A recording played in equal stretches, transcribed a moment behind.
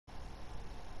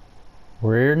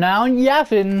We're now in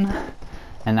Yavin,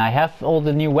 and I have all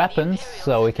the new weapons,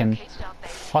 so we can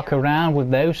fuck around with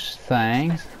those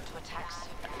things.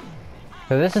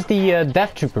 So this is the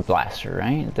Death Trooper blaster,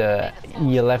 right? The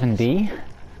E11D.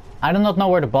 I do not know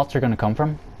where the bots are gonna come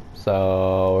from,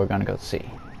 so we're gonna go see.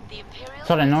 That's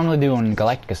what I normally do on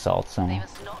Galactic Assault, so.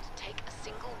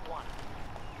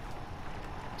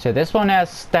 So this one has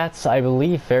stats, I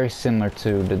believe, very similar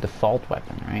to the default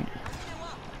weapon, right?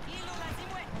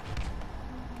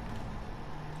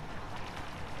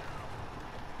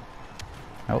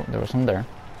 Oh, there was one there.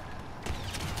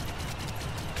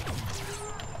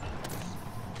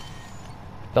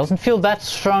 Doesn't feel that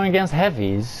strong against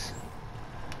heavies.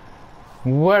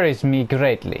 Worries me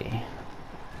greatly.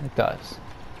 It does.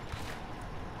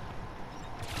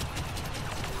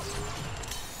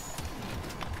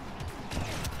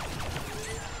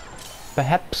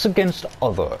 Perhaps against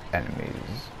other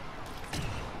enemies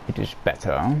it is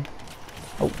better.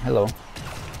 Oh, hello.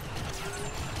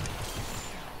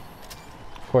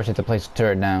 Of course you have to place a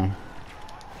turret down.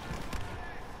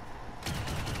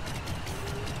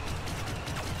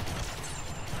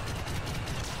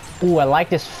 Ooh, I like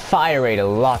this fire rate a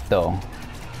lot though.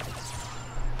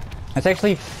 It's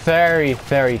actually very,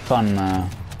 very fun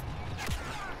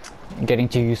getting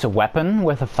to use a weapon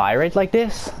with a fire rate like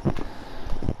this.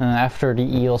 After the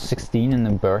EL-16 and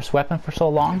the burst weapon for so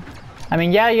long. I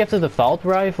mean, yeah, you have the default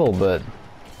rifle, but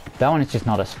that one is just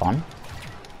not as fun.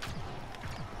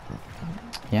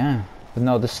 Yeah, but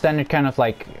no, the standard kind of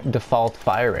like default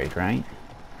fire rate, right?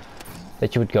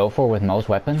 That you would go for with most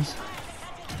weapons.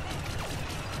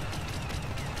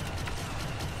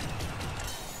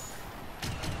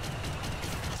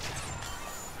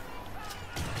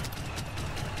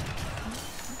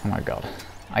 Oh my god.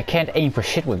 I can't aim for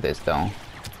shit with this though.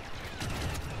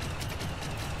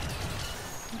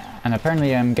 And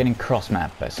apparently I'm getting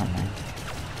cross-mapped by something.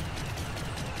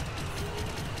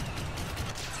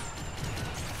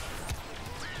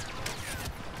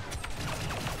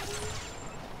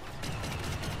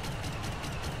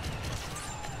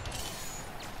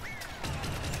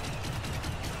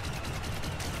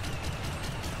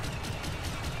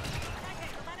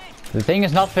 The thing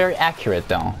is not very accurate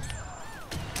though.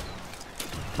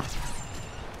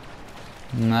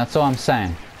 And that's all I'm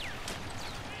saying.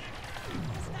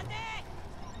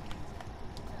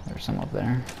 There's some up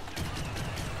there.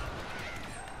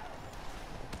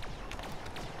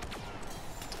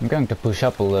 I'm going to push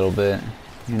up a little bit,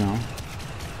 you know.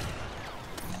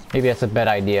 Maybe that's a bad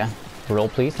idea. Roll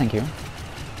please, thank you.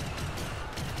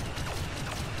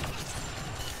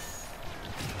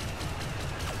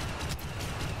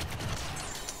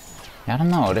 I don't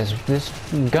know, this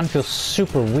gun feels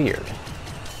super weird.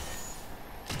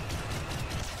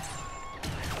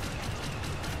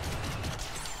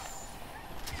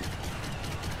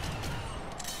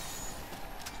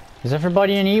 Is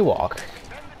everybody an Ewok?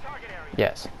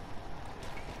 Yes.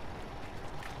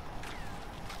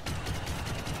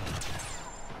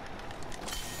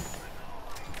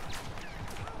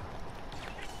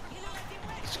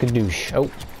 Skadoosh. Oh.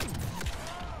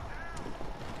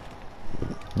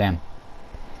 Damn.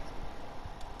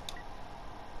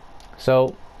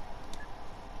 So.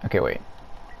 Okay, wait.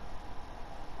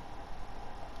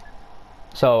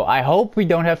 So I hope we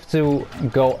don't have to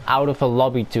go out of a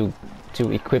lobby to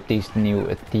equip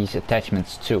these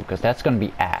attachments too, because that's gonna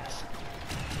be ass.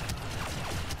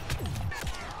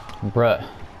 Bruh.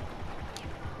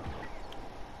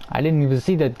 I didn't even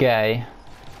see that guy.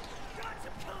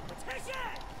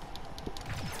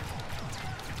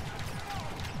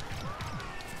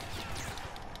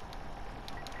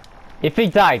 If he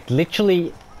died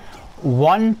literally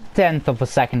 1/10 of a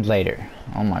second later.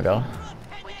 Oh my god.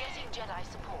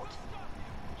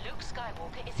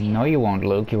 No you won't,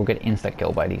 Luke. You will get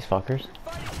insta-kill by these fuckers.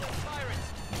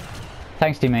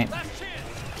 Thanks, teammate.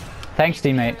 Thanks,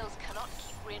 teammate.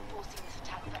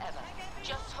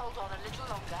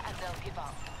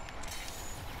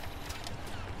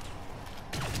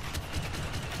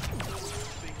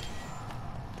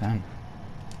 Damn.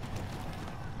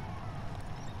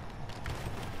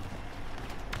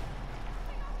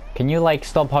 Can you, like,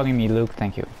 stop hugging me, Luke?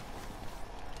 Thank you.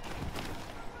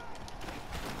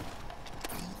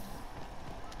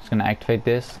 Gonna activate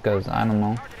this because I don't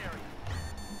know.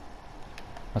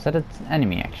 Was that an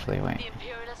enemy actually? Wait.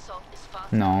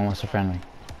 No, it was a friendly.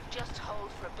 Just hold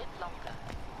for a bit longer.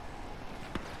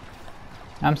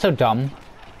 I'm so dumb.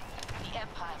 The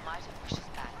Empire might have pushed us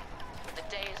back. The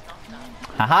day is not done.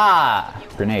 Haha!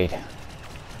 Grenade.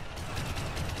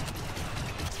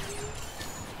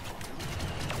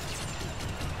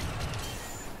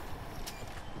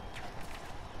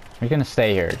 We're gonna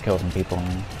stay here, kill some people.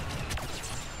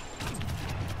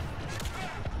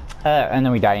 And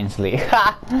then we die instantly.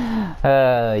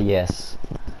 Yes.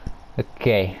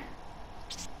 Okay.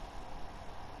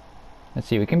 Let's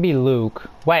see, we can be Luke.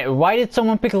 Wait, why did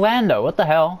someone pick Lando? What the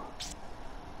hell?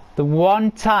 The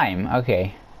one time.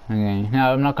 Okay. Okay.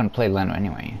 No, I'm not gonna play Lando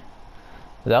anyway.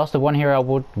 But that was the one hero I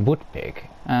would pick.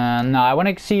 No, I want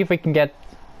to see if we can get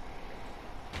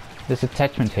this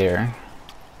attachment here.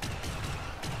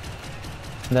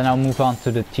 Then I'll move on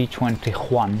to the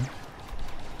T-21.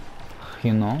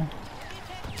 You know.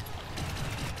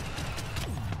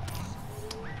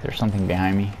 There's something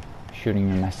behind me, shooting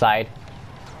in my side.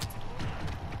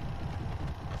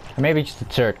 Or maybe just a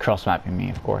turret cross-mapping me,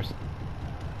 of course.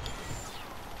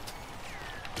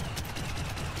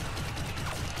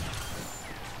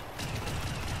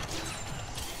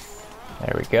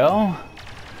 There we go.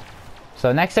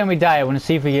 So next time we die, I want to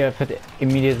see if we have it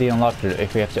immediately unlocked, or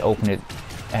if we have to open it,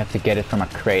 I have to get it from a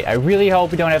crate. I really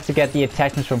hope we don't have to get the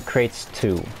attachments from crates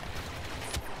too.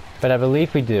 But I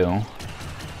believe we do.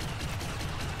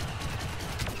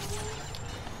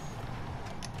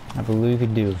 I believe we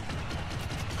do.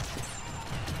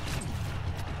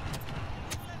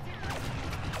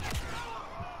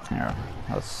 Here,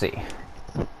 let's see.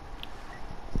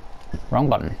 Wrong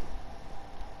button.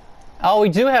 Oh, we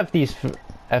do have these.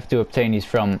 Have to obtain these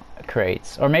from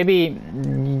crates, or maybe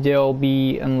they'll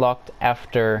be unlocked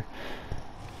after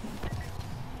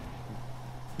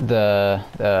the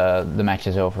match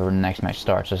is over, or the next match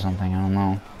starts, or something. I don't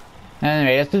know.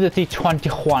 Anyway, let's do the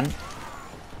T-21.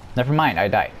 Never mind, I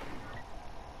died.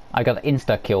 I got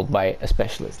insta killed by a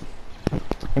specialist.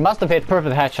 He must have hit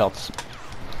perfect headshots.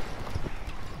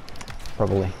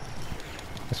 Probably.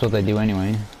 That's what they do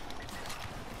anyway.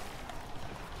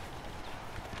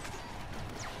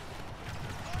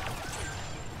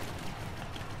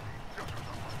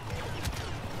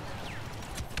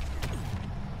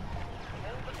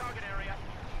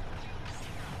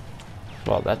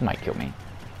 Well, that might kill me.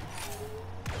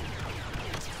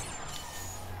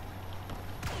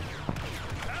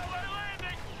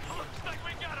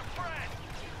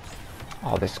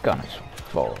 Oh, this gun is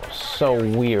so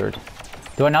weird.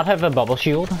 Do I not have a bubble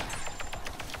shield?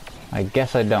 I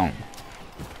guess I don't.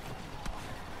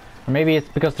 Or maybe it's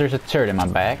because there's a turret in my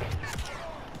back.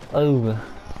 Oh.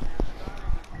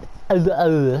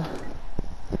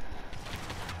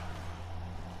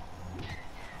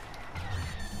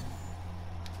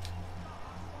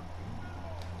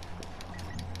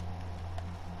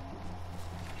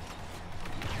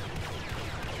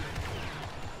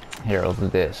 Here, I'll do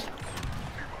this.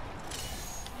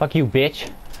 Fuck you, bitch.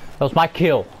 That was my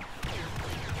kill.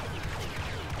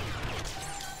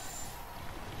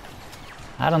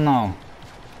 I don't know.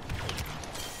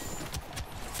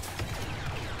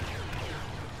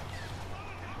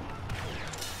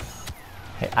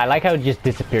 Hey, I like how it just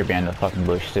disappeared behind the fucking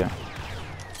bush, too.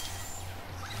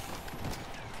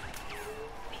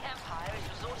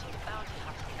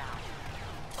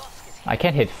 I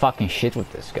can't hit fucking shit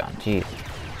with this gun, jeez.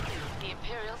 The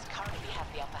Imperials currently have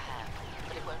the upper hand,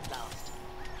 but it won't last.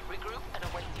 Regroup and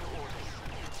await new orders.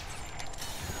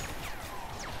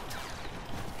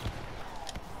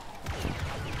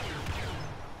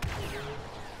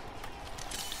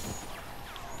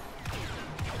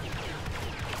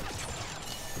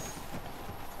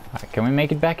 Alright, can we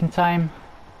make it back in time?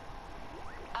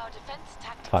 Our defense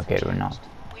tactics Fuck it, we're not.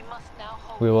 We must now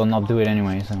hold. We will not do it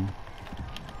anyway, so.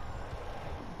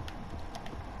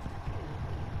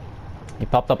 He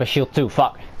popped up a shield too,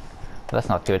 fuck. That's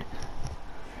not good.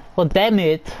 Well, damn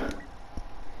it.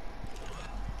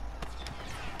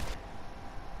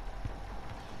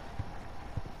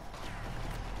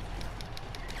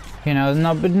 You know,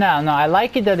 no, but no, I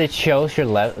like it that it shows your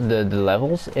the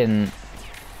levels in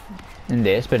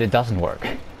this, but it doesn't work.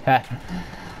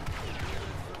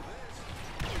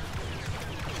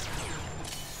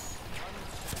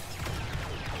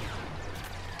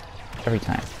 Every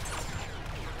time.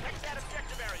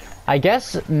 I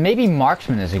guess maybe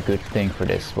marksman is a good thing for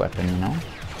this weapon, you know?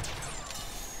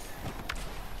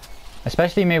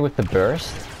 Especially maybe with the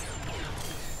burst.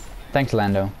 Thanks,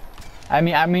 Lando. I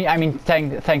mean,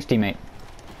 thanks, teammate.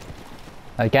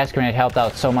 That gas grenade helped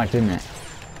out so much, didn't it?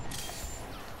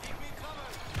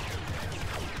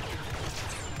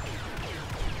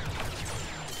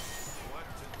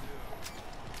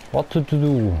 What to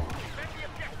do?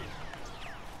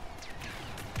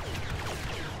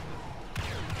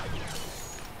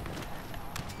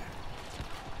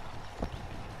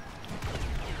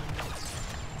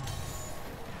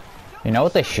 You know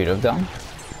what they should have done?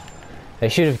 They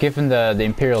should have given the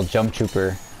Imperial Jump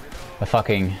Trooper a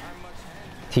fucking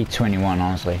T21,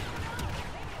 honestly.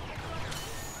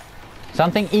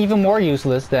 Something even more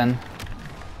useless than...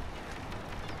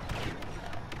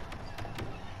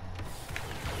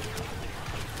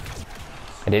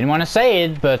 I didn't want to say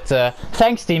it, but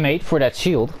thanks teammate for that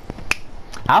shield.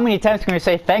 How many times can we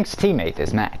say thanks teammate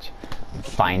this match?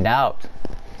 Find out.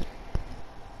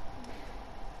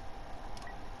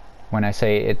 When I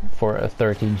say it for a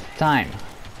 13th time.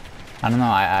 I don't know,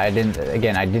 I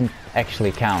didn't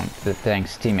actually count the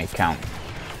thanks teammate count.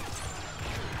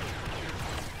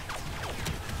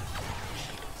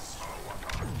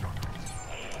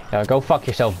 Go fuck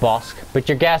yourself, Bosk. But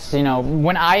your gas, you know,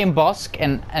 when I am Bosk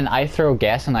and I throw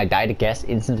gas and I die, the gas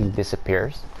instantly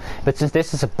disappears. But since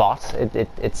this is a bot,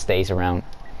 it stays around.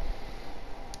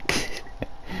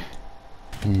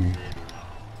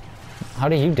 How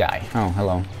did you die? Oh,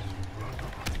 hello.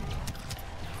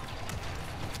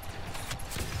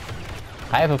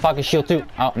 I have a fucking shield too.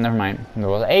 Oh, never mind. There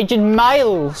was Agent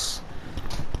Miles!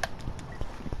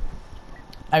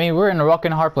 I mean, we're in a rock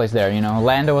and a hard place there, you know.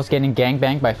 Lando was getting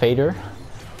gangbanged by Vader.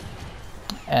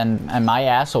 And my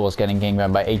asshole was getting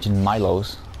gangbanged by Agent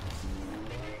Milos.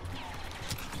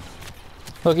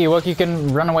 Look, you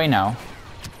can run away now.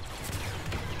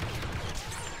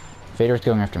 Vader's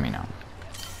going after me now.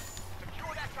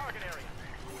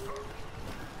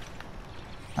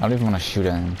 I don't even want to shoot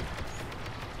at him.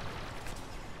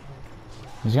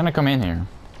 He's gonna come in here.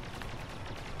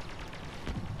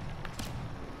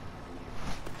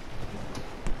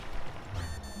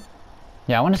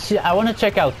 Yeah, I want to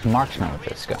check out marksman with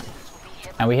this gun.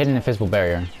 And we hit an invisible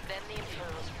barrier.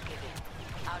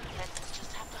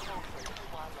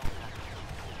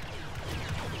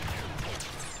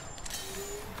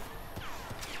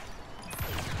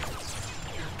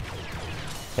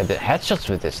 Yeah, the headshots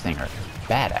with this thing are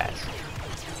badass.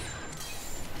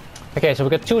 Okay, so we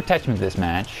got 2 attachments this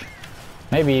match.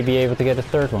 Maybe be able to get a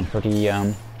 3rd one for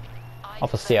the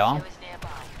official.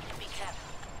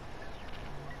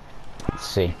 Let's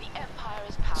see.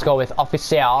 Let's go with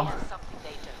official.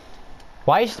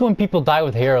 Why is it when people die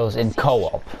with heroes in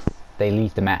co-op, they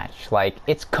leave the match? Like,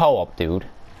 it's co-op, dude.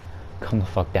 Calm the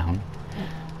fuck down.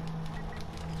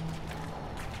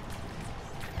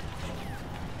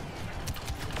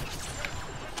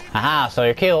 Aha, so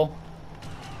your kill.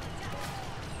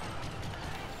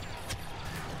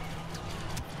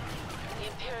 The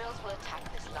Imperials will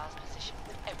attack this last position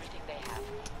with everything they have.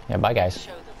 Yeah, bye guys.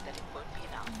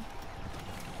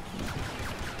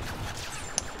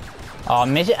 Oh,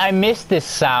 I missed this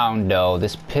sound though.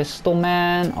 This pistol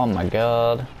man. Oh my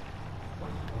god.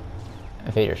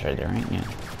 Vader's right there, right? Yeah.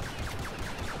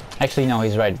 Actually, no,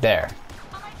 he's right there.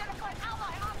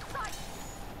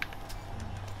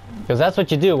 Because that's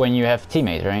what you do when you have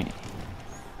teammates, right?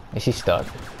 Is he stuck?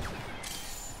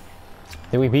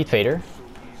 Did we beat Vader?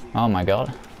 Oh my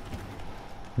god.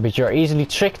 But you're easily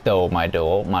tricked though, my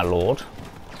lord.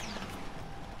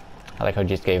 I like how he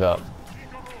just gave up.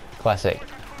 Classic.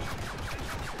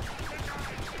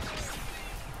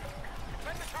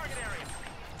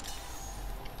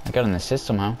 I got an assist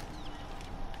somehow.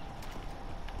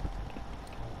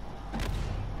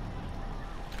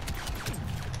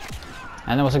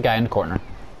 And there was a guy in the corner.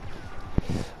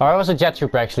 Or it was a jet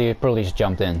trooper actually, he probably just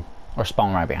jumped in. Or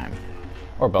spawned right behind me.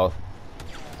 Or both.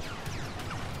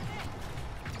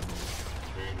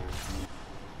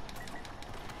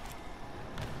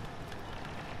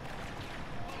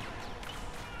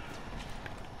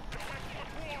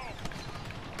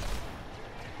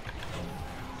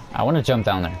 I want to jump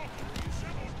down there.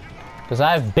 Because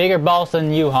I have bigger balls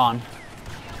than you, Han.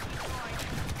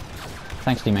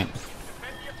 Thanks, teammate.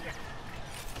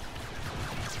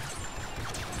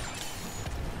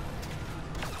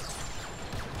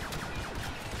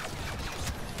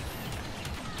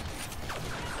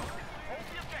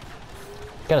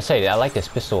 Gotta say, I like this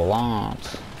pistol a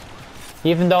lot.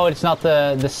 Even though it's not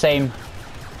the same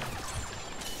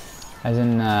as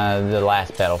in the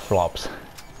last Battlefront.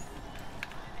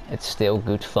 It's still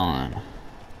good fun.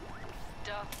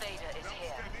 Darth Vader is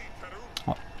here.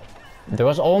 Oh, there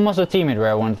was almost a teammate where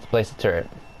I wanted to place the turret.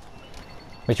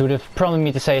 Which would have prompted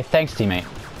me to say, thanks teammate.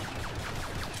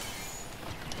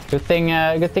 Good thing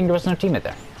there was no teammate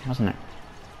there, wasn't there?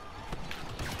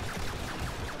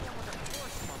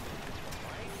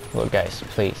 Look guys,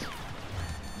 please.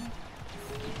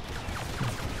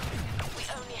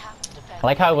 I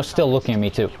like how he was still looking at me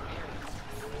too.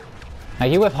 Now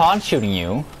you have Han shooting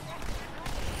you.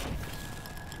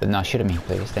 But no, shoot at me,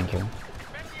 please. Thank you.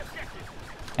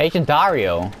 Agent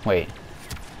Dario. Wait.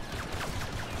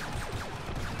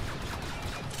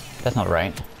 That's not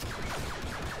right.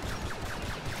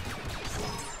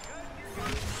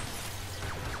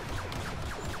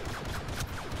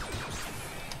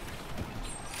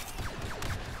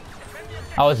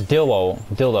 Oh, it's dildo.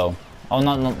 Dildo. Oh,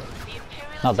 not The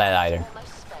Imperials not that are either.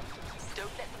 almost spent. Don't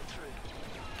let them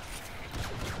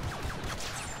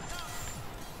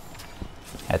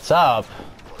through. Heads up.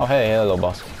 Oh, hey, hello,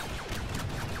 boss.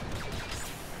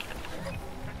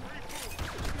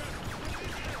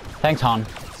 Thanks, Han.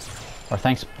 Or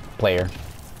thanks, player.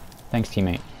 Thanks,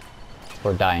 teammate.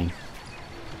 For dying.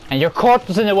 And your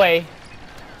corpse is in the way.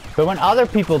 But when other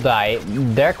people die,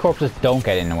 their corpses don't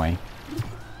get in the way.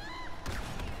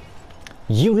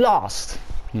 You lost!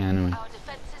 Yeah, anyway. Our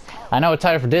defenses held. I know it's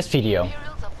time for this video.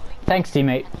 Imperials are pulling Thanks,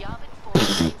 teammate. and Yavin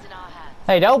force remains in our hands.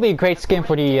 Hey, that would be a great skin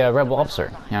for the rebel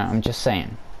officer. Yeah, I'm just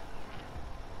saying.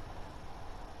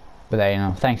 But you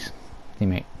know, thanks,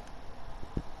 teammate.